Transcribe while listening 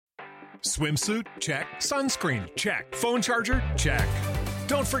Swimsuit? Check. Sunscreen? Check. Phone charger? Check.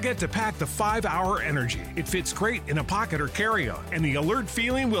 Don't forget to pack the 5-Hour Energy. It fits great in a pocket or carry-on, and the alert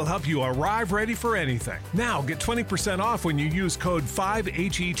feeling will help you arrive ready for anything. Now get 20% off when you use code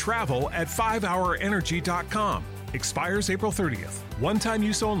 5HETRAVEL at 5hourenergy.com. Expires April 30th. One-time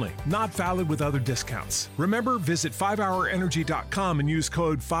use only. Not valid with other discounts. Remember, visit 5hourenergy.com and use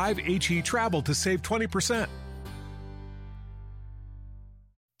code 5HETRAVEL to save 20%.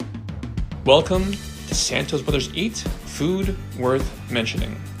 Welcome to Santos Brothers Eat, Food Worth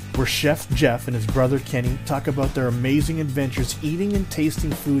Mentioning, where Chef Jeff and his brother Kenny talk about their amazing adventures eating and tasting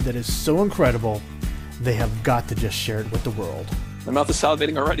food that is so incredible, they have got to just share it with the world. My mouth is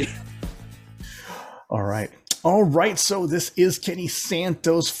salivating already. All right, so this is Kenny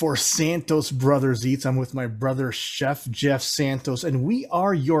Santos for Santos Brothers Eats. I'm with my brother, Chef Jeff Santos, and we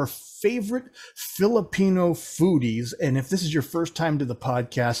are your favorite Filipino foodies. And if this is your first time to the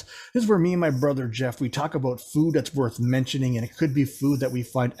podcast, this is where me and my brother Jeff, we talk about food that's worth mentioning, and it could be food that we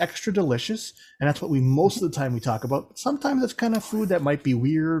find extra delicious, and that's what we most of the time we talk about. But sometimes it's kind of food that might be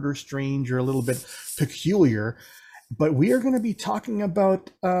weird or strange or a little bit peculiar. But we are going to be talking about,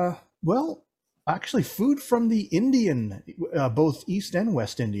 actually food from the Indian, both East and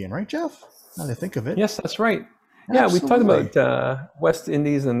West Indian, right, Jeff? Now that I think of it. Yes, that's right. Absolutely. Yeah, we've talked about West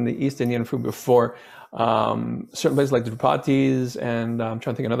Indies and the East Indian food before. Certain places like the Dupatis, and I'm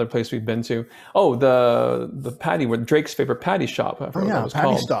trying to think of another place we've been to. Oh, the patty, where Drake's favorite patty shop. I forgot what it was called.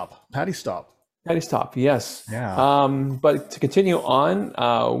 Patty Stop. Patty Stop, yes. Yeah. But to continue on,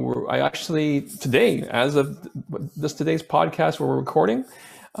 I actually today, as of today's podcast where we're recording,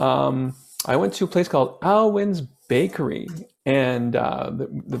 I went to a place called Alwyn's Bakery, and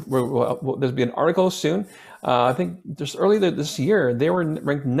there's be an article soon. I think just earlier this year, they were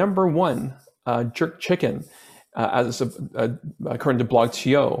ranked number one jerk chicken, according to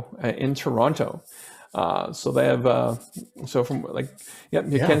BlogTO in Toronto. So they have,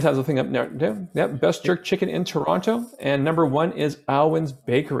 Ken has a thing up there. Yeah, best jerk chicken in Toronto, and number one is Alwyn's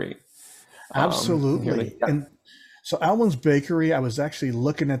Bakery. Absolutely. And so Alwyn's Bakery, I was actually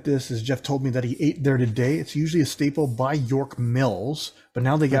looking at this as Jeff told me that he ate there today. It's usually a staple by York Mills, but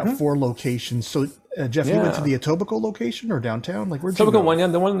now they got 4 locations. So Jeff, you went to the Etobicoke location or downtown? Like where'd you go? Etobicoke one, yeah,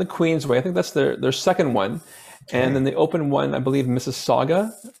 the one in the Queensway. I think that's their second one. Okay. And then they opened one, I believe,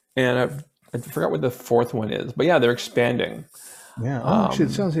 Mississauga, and I forgot what the fourth one is. But yeah, they're expanding. Yeah, actually,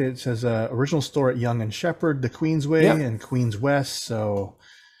 it says original store at Yonge and Sheppard, the Queensway and Queens West. So,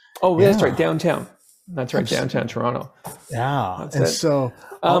 that's right, downtown. That's right, downtown Toronto. Yeah, so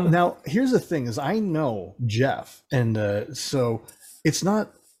now here's the thing: is I know Jeff, and so it's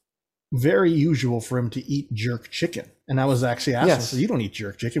not very usual for him to eat jerk chicken. And I was actually asking him, so you don't eat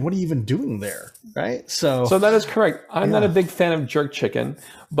jerk chicken. What are you even doing there, right? So that is correct. I'm not a big fan of jerk chicken,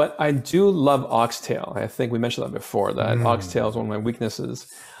 but I do love oxtail. I think we mentioned that before. That oxtail is one of my weaknesses.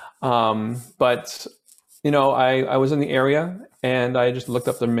 But I was in the area, and I just looked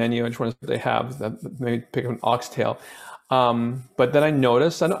up the menu and just wanted to see what they have. That maybe pick up an oxtail. But then I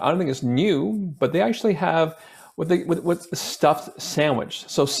noticed, I don't think it's new, but they actually have what's a stuffed sandwich.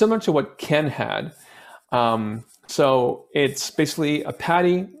 So similar to what Ken had. So it's basically a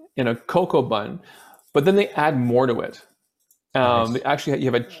patty in a cocoa bun, but then they add more to it. Nice. They actually,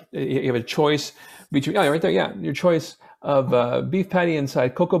 you have a choice between, right there, your choice of beef patty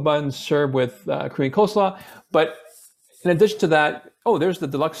inside cocoa bun served with creamy coleslaw. But in addition to that, there's the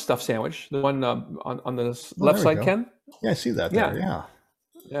deluxe stuffed sandwich, the one on the left side, Ken. Yeah, I see that there, yeah.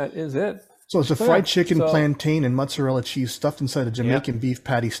 That is it. So it's a fried chicken, plantain, and mozzarella cheese stuffed inside a Jamaican beef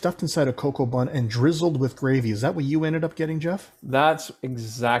patty, stuffed inside a cocoa bun, and drizzled with gravy. Is that what you ended up getting, Jeff? That's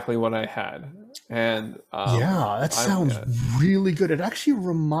exactly what I had. And that sounds really good. It actually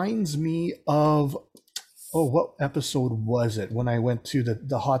reminds me of, what episode was it when I went to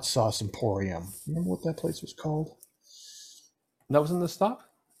the hot sauce emporium? Remember what that place was called? That was in the stop?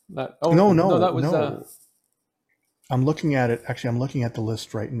 No. That was. No. I'm looking at it. Actually, I'm looking at the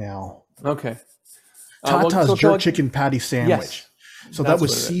list right now. Okay. Tata's jerk chicken patty sandwich. Yes, so that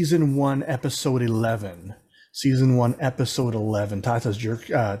was season 1, episode 11. Season 1, episode 11. Tata's jerk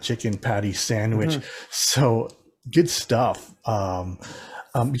chicken patty sandwich. So good stuff.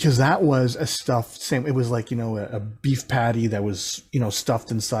 Because that was a stuffed sandwich. It was like a beef patty that was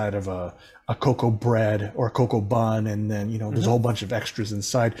stuffed inside of a cocoa bread or a cocoa bun, and then there's a whole bunch of extras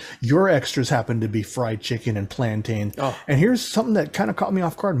inside. Your extras happen to be fried chicken and plantain. And here's something that kind of caught me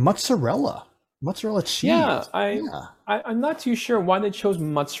off guard: mozzarella cheese. I'm not too sure why they chose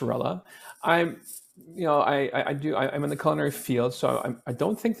mozzarella. I'm in the culinary field, so I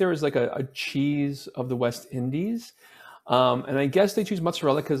don't think there is like a cheese of the West Indies. And I guess they choose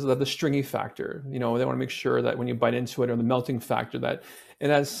mozzarella because of the stringy factor. You know, they want to make sure that when you bite into it, or the melting factor, that it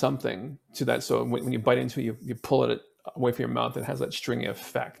has something to that. So when you bite into it, you pull it away from your mouth, it has that stringy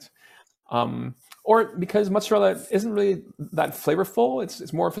effect. Or because mozzarella isn't really that flavorful,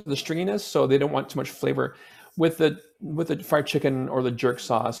 it's more for the stringiness. So they don't want too much flavor with the fried chicken or the jerk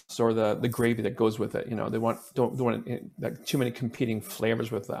sauce or the gravy that goes with it. You know, they don't want like too many competing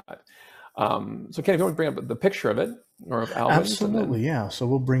flavors with that. So Ken, if you want to bring up the picture of it, or of Alwyn's. Absolutely, yeah. So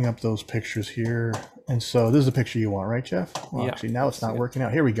we'll bring up those pictures here. And so this is the picture you want, right, Jeff? Well, yeah. Actually, now it's not working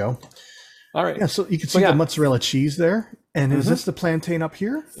out. Here we go. All right. Yeah, so you can see the mozzarella cheese there. And is this the plantain up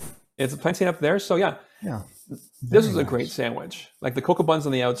here? It's a plantain up there. So yeah. This was a great sandwich. Like the cocoa buns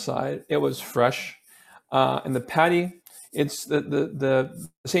on the outside, it was fresh. And the patty, it's the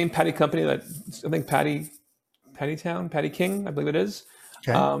same patty company that I think Patty King, I believe it is.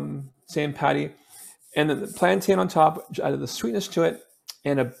 Okay. Same patty. And then the plantain on top added the sweetness to it,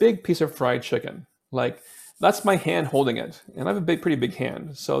 and a big piece of fried chicken. Like, that's my hand holding it. And I have a pretty big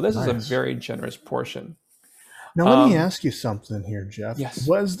hand. So this is a very generous portion. Now, let me ask you something here, Jeff. Yes.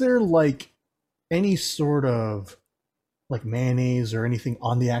 Was there like any sort of like mayonnaise or anything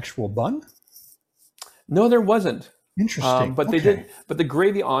on the actual bun? No, there wasn't. Interesting. But they did. But the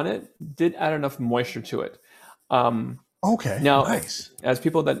gravy on it did add enough moisture to it. Okay. Now, nice. As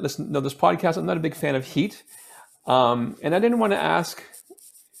people that listen know this podcast, I'm not a big fan of heat, and I didn't want to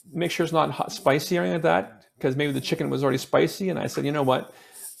make sure it's not hot, spicy or anything like that, because maybe the chicken was already spicy, and I said, you know what,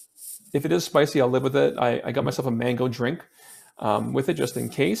 if it is spicy, I'll live with it. I got myself a mango drink with it just in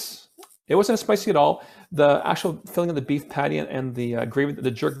case. It wasn't spicy at all. The actual filling of the beef patty and the gravy,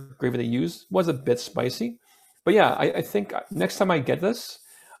 the jerk gravy they used, was a bit spicy. But yeah, I think next time I get this,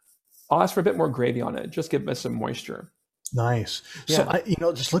 I'll ask for a bit more gravy on it. Just give it some moisture. Nice. Yeah.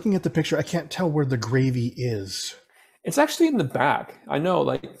 So, just looking at the picture, I can't tell where the gravy is. It's actually in the back. I know,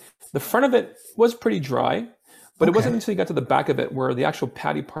 like, the front of it was pretty dry, but it wasn't until you got to the back of it where the actual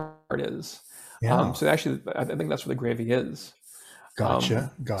patty part is. Yeah. So actually, I think that's where the gravy is.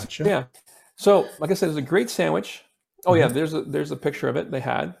 Gotcha. Yeah. So, like I said, it's a great sandwich. Oh yeah, there's a picture of it they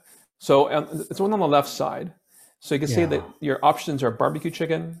had. So it's one on the left side. So you can see that your options are barbecue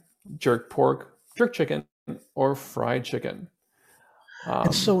chicken, jerk pork, jerk chicken, or fried chicken.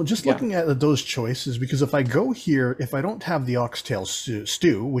 And so just looking at those choices, because if I go here, if I don't have the oxtail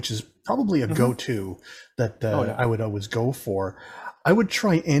stew, which is probably a go-to that I would always go for, I would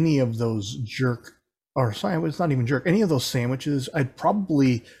try any of those it's not even jerk, any of those sandwiches. I'd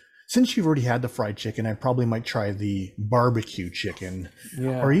probably, since you've already had the fried chicken, I probably might try the barbecue chicken,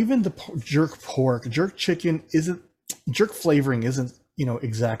 or even the jerk pork. Jerk chicken jerk flavoring isn't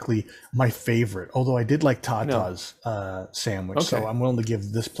exactly my favorite, although I did like Tata's sandwich, so I'm willing to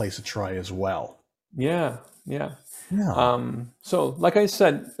give this place a try as well. Yeah. So like I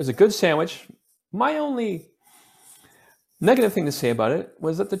said, it's a good sandwich. My only negative thing to say about it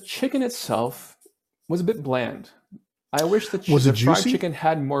was that the chicken itself was a bit bland. I wish the fried chicken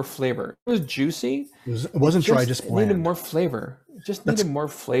had more flavor. It was juicy. It wasn't dry, just bland. It needed more flavor. It just needed more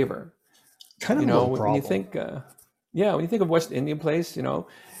flavor. Kind of a problem. When you think... when you think of West Indian place,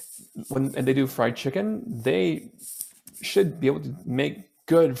 when they do fried chicken, they should be able to make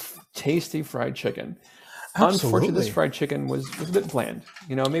good, tasty fried chicken. Absolutely. Unfortunately, this fried chicken was a bit bland.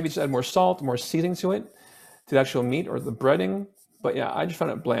 Maybe just add more salt, more seasoning to it, to the actual meat or the breading. But yeah, I just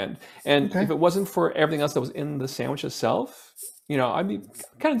found it bland. And if it wasn't for everything else that was in the sandwich itself, I'd be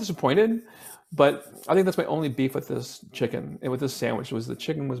kind of disappointed. But I think that's my only beef with this chicken and with this sandwich was the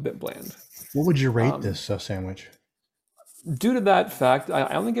chicken was a bit bland. What would you rate this sandwich? Due to that fact, I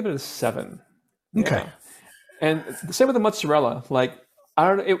only give it a 7. Okay. Yeah. And the same with the mozzarella. Like, I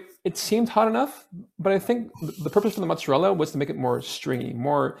don't know, it seemed hot enough, but I think the purpose for the mozzarella was to make it more stringy,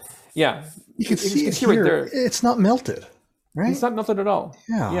 more, You can see it here. Right there. It's not melted, right? It's not melted at all.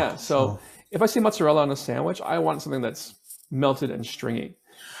 Yeah. Yeah. So if I see mozzarella on a sandwich, I want something that's melted and stringy.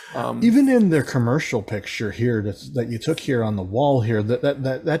 Even in their commercial picture here that you took here on the wall here,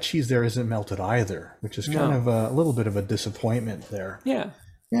 that cheese there isn't melted either, which is kind of a little bit of a disappointment there. Yeah.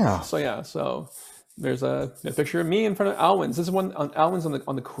 So there's a picture of me in front of Alwyn's. This is one on Alwyn's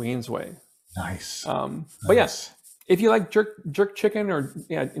on the Queensway. Nice. But yes, if you like jerk chicken or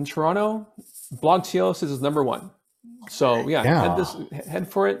in Toronto, Blog Teos is number 1. So head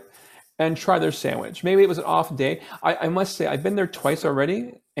for it. And try their sandwich. Maybe it was an off day. I must say, I've been there twice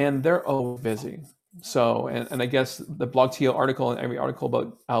already, and they're busy. So, and I guess the Blog TO article and every article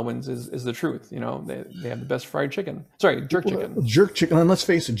about Alwyn's is the truth. They have the best fried chicken. Sorry, jerk chicken. Jerk chicken. And let's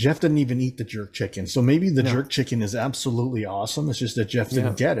face it, Jeff didn't even eat the jerk chicken. So maybe the jerk chicken is absolutely awesome. It's just that Jeff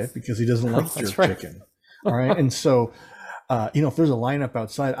didn't get it because he doesn't like jerk chicken. All right. And so if there's a lineup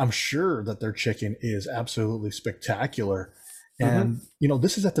outside, I'm sure that their chicken is absolutely spectacular. And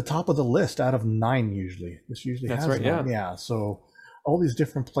this is at the top of the list out of 9 usually. This usually That's has right, 9. Yeah. So all these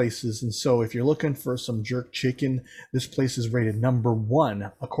different places. And so if you're looking for some jerk chicken, this place is rated number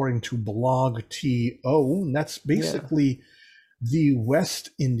 1 according to Blog TO. And that's basically the West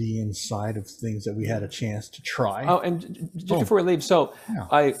Indian side of things that we had a chance to try. Oh, and just before we leave, so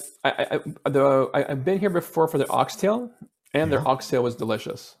I've been here before for their oxtail, and their oxtail was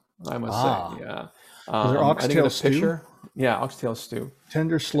delicious, I must say. Yeah. Their oxtail stew? Yeah, oxtail stew.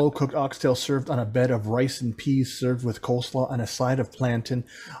 Tender, slow-cooked oxtail served on a bed of rice and peas, served with coleslaw and a side of plantain.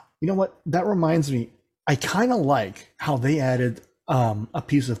 You know what? That reminds me, I kind of like how they added a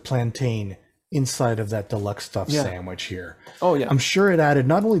piece of plantain inside of that deluxe stuffed sandwich here. Oh, yeah. I'm sure it added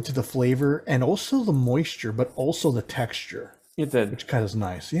not only to the flavor and also the moisture, but also the texture. It did. Which kind of is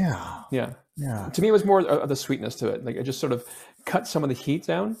nice. Yeah. Yeah. Yeah. To me, it was more of the sweetness to it. Like, it just sort of cut some of the heat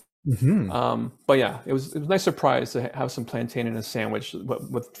down. But yeah, it was a nice surprise to have some plantain in a sandwich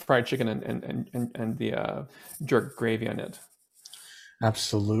with fried chicken and the jerk gravy on it.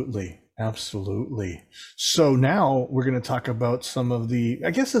 Absolutely. So now we're going to talk about some of the,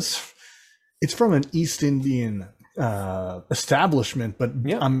 I guess it's from an East Indian establishment, but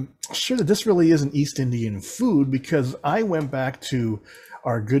I'm sure that this really isn't East Indian food, because I went back to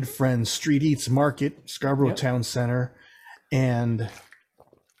our good friend Street Eats Market, Scarborough Town Center, and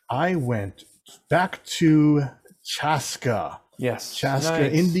I went back to Chaska. Yes. Chaska,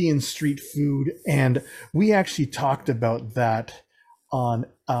 nice. Indian street food. And we actually talked about that on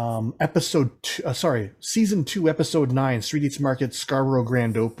season 2, episode 9, Street Eats Market, Scarborough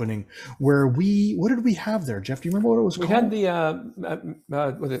grand opening, where what did we have there, Jeff? Do you remember what it was called? We had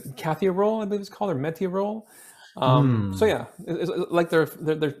the, was it Kathia roll, I believe it's called, or Metia roll. So yeah, it's like their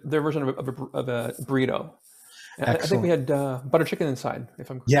version of a burrito. I think we had butter chicken inside, if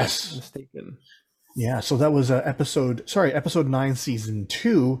I'm mistaken. Yeah, so that was episode 9, season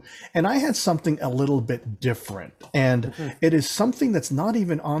 2, and I had something a little bit different, and it is something that's not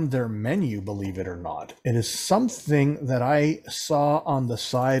even on their menu, believe it or not. It is something that I saw on the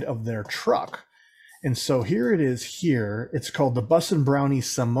side of their truck, and so here it is here. It's called the Bussin' Brownie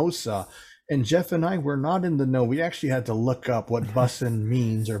Samosa, and Jeff and I were not in the know. We actually had to look up what bussin'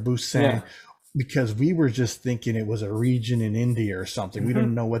 means, or busan, because we were just thinking it was a region in India or something. We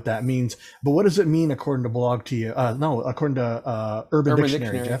didn't know what that means. But what does it mean according to Blog TO? According to Urban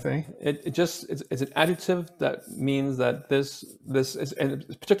Dictionary, Jeff, eh? It's an adjective that means that this is, and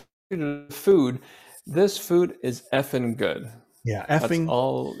particularly food, this food is effing good. Yeah, effing. That's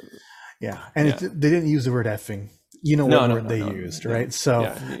all. Yeah, and they didn't use the word effing. You know what word they used, right? So,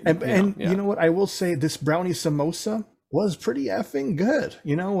 and you know what? I will say this brownie samosa was pretty effing good.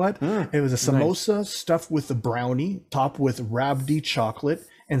 You know what? It was a samosa stuffed with a brownie, topped with rabdi chocolate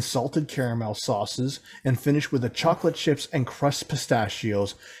and salted caramel sauces, and finished with the chocolate chips and crushed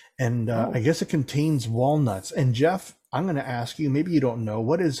pistachios. And I guess it contains walnuts. And Jeff, I'm going to ask you, maybe you don't know,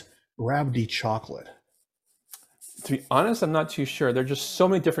 what is rabdi chocolate? To be honest, I'm not too sure. There are just so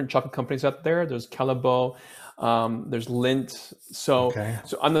many different chocolate companies out there. There's Callebaut, there's Lindt. So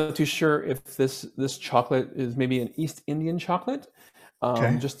I'm not too sure if this chocolate is maybe an East Indian chocolate,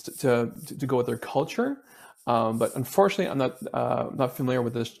 just to go with their culture. But unfortunately, I'm not familiar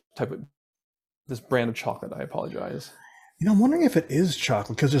with this brand of chocolate. I apologize. You know, I'm wondering if it is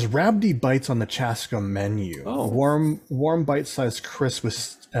chocolate, because there's Rabdi bites on the Chaska menu. Oh. Warm bite-sized crisp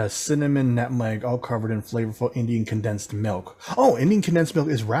with cinnamon, nutmeg, all covered in flavorful Indian condensed milk. Oh, Indian condensed milk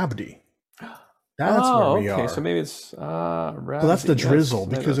is Rabdi. That's where we are. So maybe it's Rabdi. So that's the drizzle,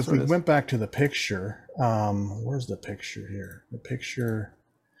 because if we went back to the picture, where's the picture here? The picture,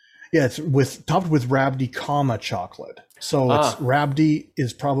 it's topped with Rabdi, chocolate. So it's Rabdi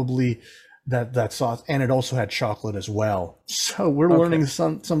is probably that sauce, and it also had chocolate as well. So we're learning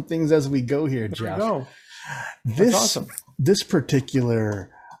some things as we go here, Jeff. There we go. That's awesome. This particular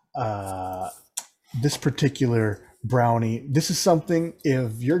brownie, this is something,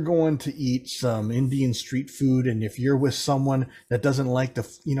 if you're going to eat some Indian street food, and if you're with someone that doesn't like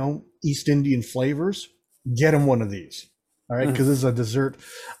the East Indian flavors, get them one of these. All right, because this is a dessert.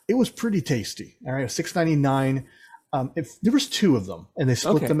 It was pretty tasty. All right, $6.99. There was 2 of them, and they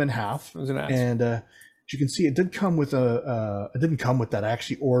split them in half. And as you can see, it did come with it didn't come with that. I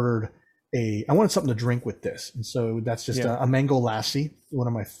actually ordered I wanted something to drink with this, and so that's just a mango lassi, one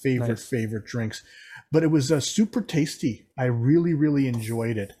of my favorite drinks. But it was super tasty. I really, really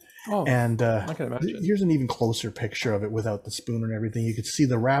enjoyed it. Oh, and I can imagine. Here's an even closer picture of it without the spoon and everything. You could see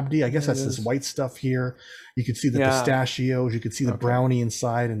the rabdi. I guess that's this white stuff here. You could see the pistachios. You could see the brownie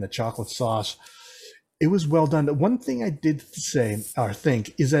inside and the chocolate sauce. It was well done. The one thing I did say or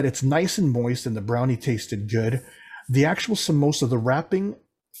think is that it's nice and moist and the brownie tasted good. The actual samosa, the wrapping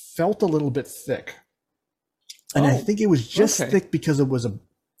felt a little bit thick. And I think it was just thick because it was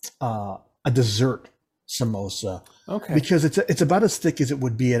a dessert samosa. Okay. Because it's about as thick as it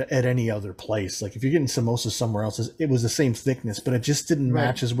would be at any other place. Like if you're getting samosa somewhere else, it was the same thickness, but it just didn't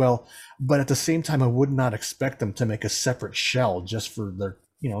match as well. But at the same time, I would not expect them to make a separate shell just for their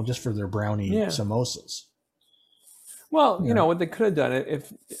brownie samosas. Well, you know what they could have done,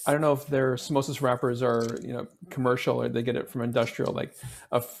 if I don't know if their samosas wrappers are commercial or they get it from industrial, like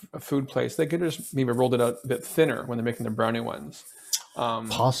a food place, they could have just maybe rolled it out a bit thinner when they're making their brownie ones.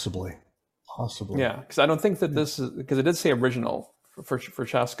 Possibly. Yeah, because I don't think that this is, because it did say original for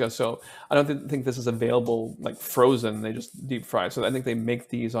Chaska, so I don't think this is available like frozen. They just deep fry. So I think they make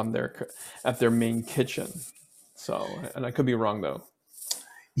these at their main kitchen. So, and I could be wrong though.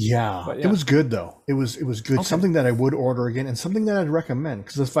 Yeah, it was good though. It was good. Okay. Something that I would order again, and something that I'd recommend.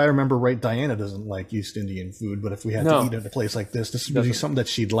 Because if I remember right, Diana doesn't like East Indian food, but if we had to eat at a place like this would be something that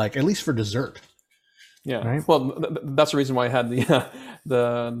she'd like, at least for dessert. Yeah. Right? Well, that's the reason why I had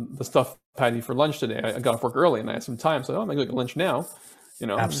the stuffed patty for lunch today. I got off work early and I had some time, so I'm gonna go lunch now.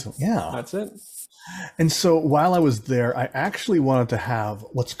 Absolutely. Yeah. That's it. And so while I was there, I actually wanted to have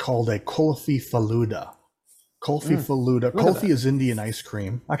what's called a kulfi faluda. Kulfi faluda. Kulfi is Indian ice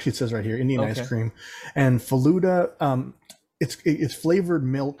cream. Actually, it says right here, Indian ice cream. And faluda, it's flavored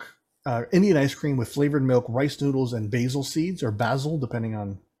milk, Indian ice cream with flavored milk, rice noodles, and basil seeds, or basil, depending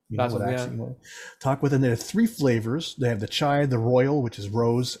on what accent you want to talk with. And there are 3 flavors. They have the chai, the royal, which is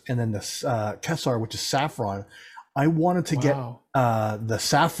rose, and then the kesar, which is saffron. I wanted to get the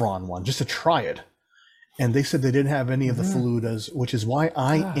saffron one just to try it. And they said they didn't have any of the faludas, which is why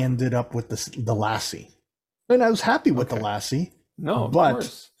I ended up with the lassi. And I was happy with the lassi. No,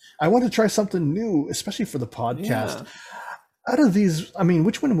 but I want to try something new, especially for the podcast. Yeah. Out of these, I mean,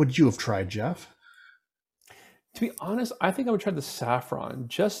 which one would you have tried, Jeff? To be honest, I think I would try the saffron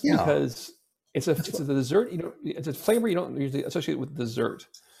just because it's a dessert. It's a flavor you don't usually associate with dessert.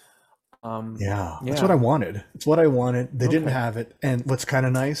 That's what I wanted. It's what I wanted. They didn't have it. And what's kind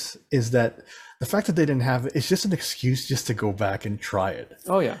of nice is that the fact that they didn't have it, it's just an excuse just to go back and try it.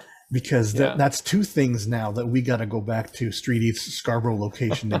 Oh, yeah. Because that's 2 things now that we got to go back to Street Eats Scarborough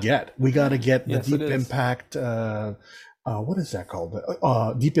location to get. We got to get the Deep Impact, what is that called?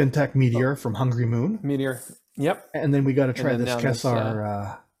 Deep Impact Meteor from Hungry Moon. Meteor, yep. And then we got to try this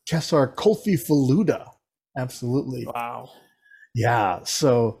Kesar Kulfi Faluda. Absolutely. Wow. Yeah.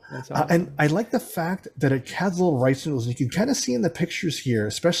 So, awesome. And I like the fact that it has little rice noodles. You can kind of see in the pictures here,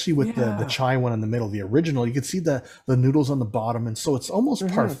 especially with the chai one in the middle, the original, you can see the noodles on the bottom. And so it's almost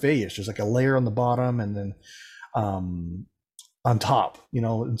parfait-ish. There's like a layer on the bottom and then on top,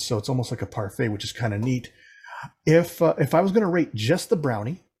 and so it's almost like a parfait, which is kind of neat. If I was going to rate just the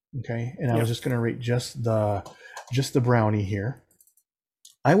brownie, and I was just going to rate just the brownie here,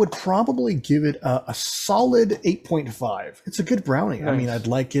 I would probably give it a solid 8.5. It's a good brownie. Nice. I mean, I'd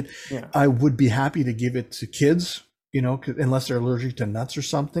like it. Yeah. I would be happy to give it to kids, unless they're allergic to nuts or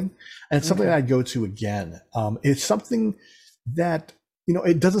something. And it's something I'd go to again. It's something that,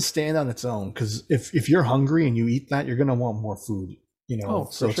 it doesn't stand on its own, because if you're hungry and you eat that, you're going to want more food,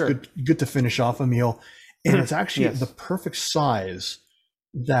 so it's good to finish off a meal. And it's actually the perfect size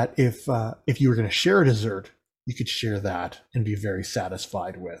that if you were going to share a dessert, you could share that and be very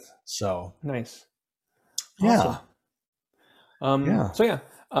satisfied with. So nice. Awesome.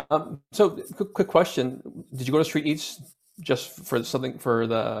 So quick question. Did you go to Street Eats just for something for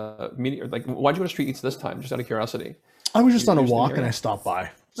the media? Like, why'd you go to Street Eats this time? Just out of curiosity. I was just on a walk and I stopped by.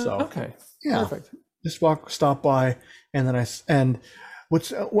 So perfect. Just stop by. And then I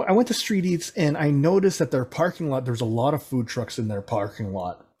went to Street Eats and I noticed that their parking lot, there's a lot of food trucks in their parking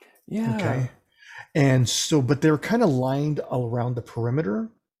lot. Yeah. Okay. And so, but they were kind of lined all around the perimeter,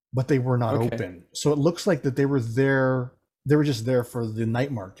 but they were not open. So it looks like that they were there. They were just there for the night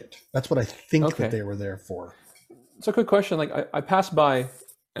market. That's what I think that they were there for. So quick question. Like I passed by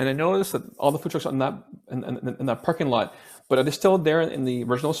and I noticed that all the food trucks on that, in that parking lot, but are they still there in the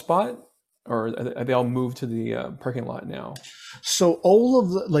original spot, or are they all moved to the parking lot now? So all of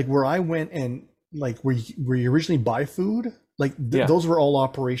the, like where I went and like where you originally buy food, like those were all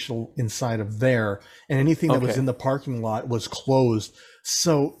operational inside of there, and anything that was in the parking lot was closed.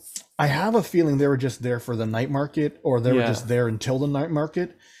 So I have a feeling they were just there for the night market, or they were just there until the night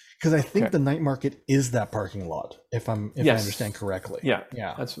market, because I think the night market is that parking lot, if I understand correctly. Yeah,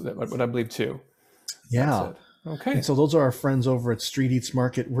 that's what I believe too. Yeah. Okay. And so those are our friends over at Street Eats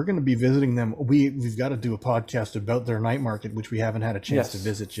Market. We're going to be visiting them. We've got to do a podcast about their night market, which we haven't had a chance to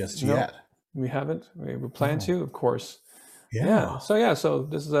visit just yet. We haven't. We plan to, of course. Yeah. So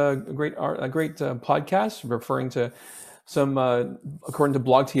this is a great podcast referring to some, according to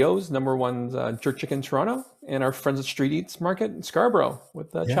Blog TO's, number one jerk chicken in Toronto, and our friends at Street Eats Market in Scarborough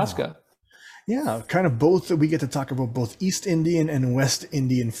with Chaska. Yeah, kind of both. We get to talk about both East Indian and West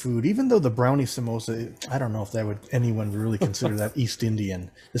Indian food, even though the brownie samosa, I don't know if anyone would really consider that East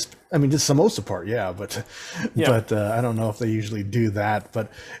Indian. The samosa part, yeah, but I don't know if they usually do that.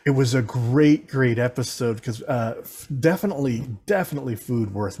 But it was a great episode because definitely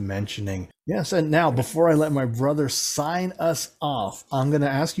food worth mentioning. Yes, and now before I let my brother sign us off, I'm going to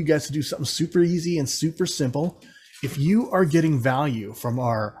ask you guys to do something super easy and super simple. If you are getting value from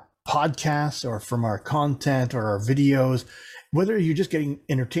our podcasts or from our content or our videos, whether you're just getting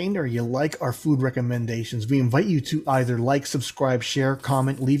entertained or you like our food recommendations, we invite you to either like, subscribe, share,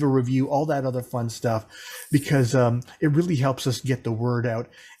 comment, leave a review, all that other fun stuff, because it really helps us get the word out,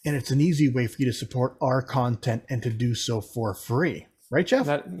 and it's an easy way for you to support our content and to do so for free. Right, Jeff?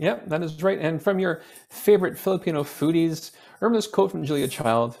 That is right. And from your favorite Filipino foodies, remember this quote from Julia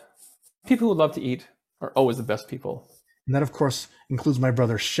Child: "People who love to eat are always the best people." And that, of course, includes my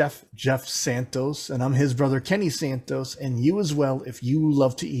brother, Chef Jeff Santos, and I'm his brother, Kenny Santos, and you as well, if you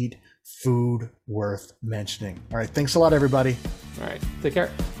love to eat food worth mentioning. All right, thanks a lot, everybody. All right, take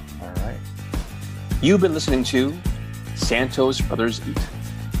care. All right. You've been listening to Santos Brothers Eat.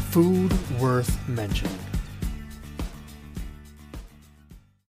 Food worth mentioning.